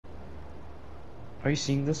Are you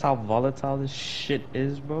seeing this? How volatile this shit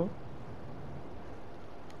is, bro?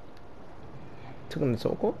 Talking to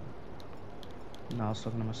Toko? No, I was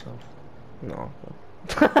talking to myself. No.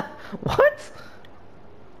 What?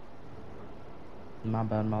 My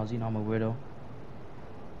bad, Miles. You know I'm a weirdo.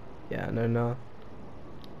 Yeah, no.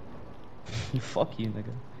 Fuck you,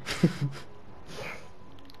 nigga.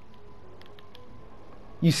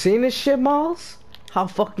 You seen this shit, Miles? How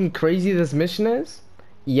fucking crazy this mission is?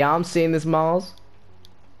 Yeah, I'm seeing this, Miles.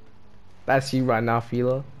 That's you right now,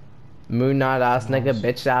 fila. Moon Knight ass nigga, Miles.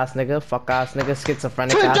 bitch ass nigga, fuck ass nigga,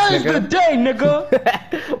 schizophrenic ass Today's the nigga. day,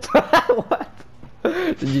 nigga!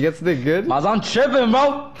 What? Did you get something good? Miles, I'm tripping,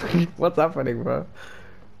 bro! What's happening, bro?